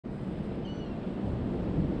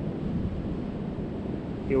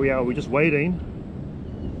here we are, we're just waiting.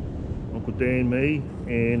 Uncle Dan, me,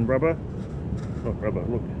 and Rubber. Oh, Rubber,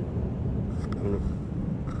 look. Look.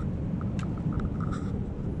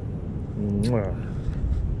 Mwah.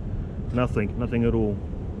 Nothing at all.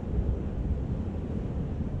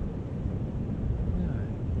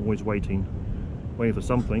 Always waiting for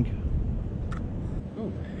something.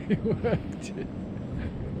 Oh, it worked.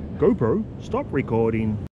 GoPro, stop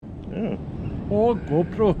recording. Yeah. Oh,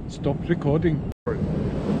 GoPro, stop recording.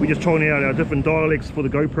 We're just trying out our different dialects for the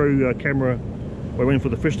GoPro camera. We're waiting for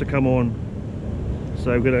the fish to come on.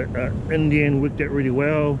 So we've got an Indian, worked out really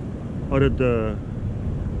well. I did the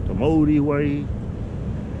Māori way.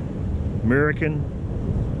 American.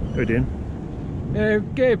 Go Dan.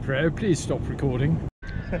 GoPro, please stop recording.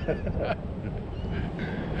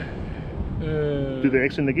 Do the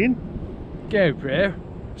accent again. GoPro,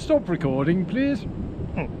 stop recording, please.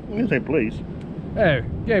 I'm going to say please. Oh,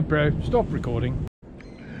 GoPro, stop recording.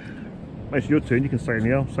 It's your turn, you can say it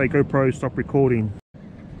now. Say GoPro, stop recording.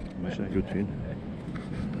 It's your turn.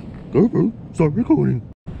 GoPro, stop recording.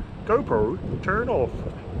 GoPro, turn off.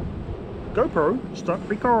 GoPro, stop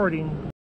recording.